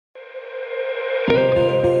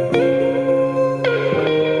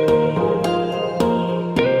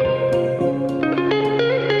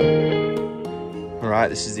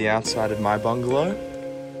this is the outside of my bungalow.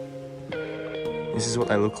 This is what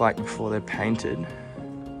they look like before they're painted.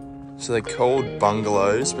 So they're called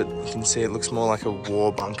bungalows, but you can see it looks more like a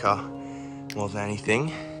war bunker more than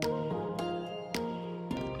anything.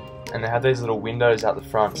 And they have these little windows out the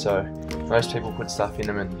front, so most people put stuff in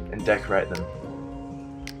them and decorate them.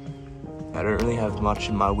 I don't really have much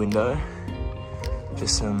in my window,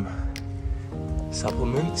 just some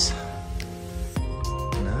supplements.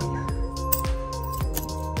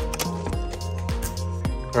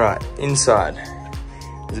 Right, inside.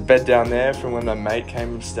 There's a bed down there from when my mate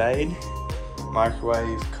came and stayed.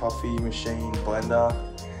 Microwave, coffee machine, blender,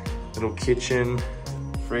 little kitchen,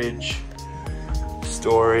 fridge,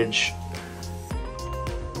 storage,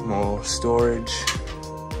 more storage.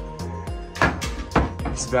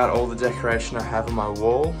 It's about all the decoration I have on my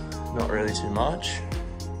wall, not really too much.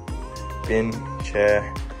 Bin,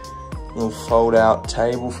 chair, little fold out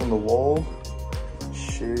table from the wall,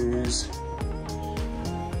 shoes,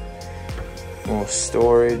 more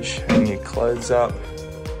storage, hang your clothes up.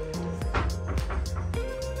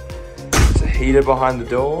 There's a heater behind the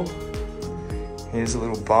door. Here's a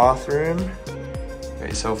little bathroom. Got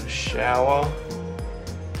yourself a shower,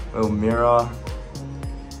 little mirror.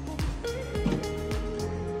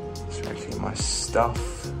 Just trying to keep my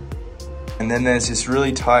stuff. And then there's this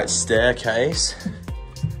really tight staircase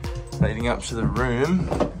leading up to the room.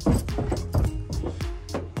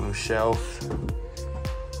 Little shelf.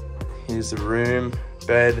 Here's the room,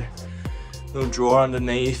 bed, little drawer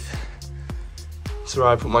underneath. That's where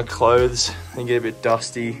I put my clothes. They get a bit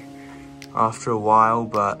dusty after a while,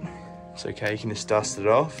 but it's okay, you can just dust it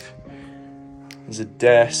off. There's a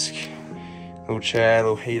desk, little chair,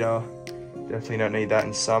 little heater. Definitely don't need that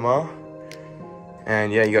in summer.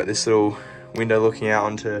 And yeah, you got this little window looking out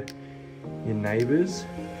onto your neighbors.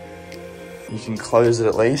 You can close it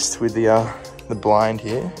at least with the blind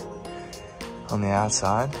here on the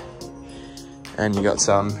outside. And you got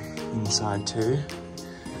some inside too.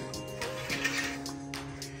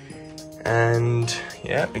 And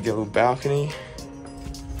yeah, we get a little balcony.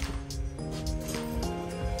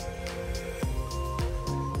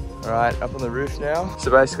 All right, up on the roof now. So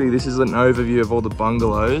basically this is an overview of all the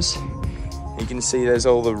bungalows. You can see there's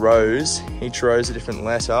all the rows. Each row is a different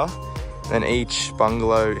letter. And each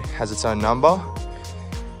bungalow has its own number.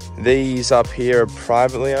 These up here are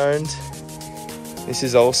privately owned. This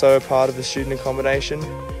is also a part of the student accommodation.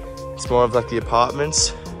 It's more of like the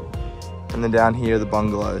apartments. And then down here are the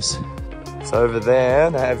bungalows. So over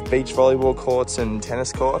there, they have beach volleyball courts and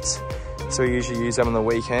tennis courts. So we usually use them on the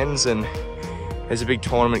weekends, and there's a big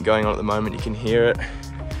tournament going on at the moment. You can hear it.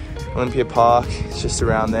 Olympiapark, it's just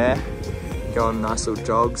around there. You go on nice little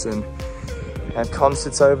jogs and have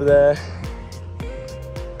concerts over there.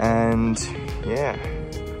 And yeah.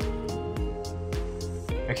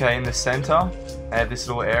 Okay, in the center, they have this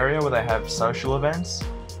little area where they have social events,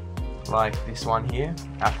 like this one here,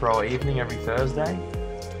 Aperol evening every Thursday.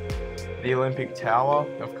 The Olympic Tower,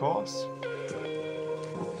 of course.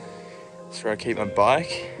 That's where I keep my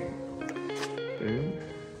bike. Boom.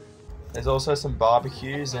 There's also some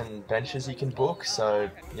barbecues and benches you can book, so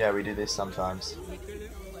yeah, we do this sometimes.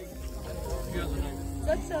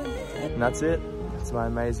 And that's it. It's my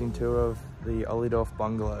amazing tour of the Olydorf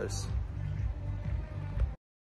bungalows.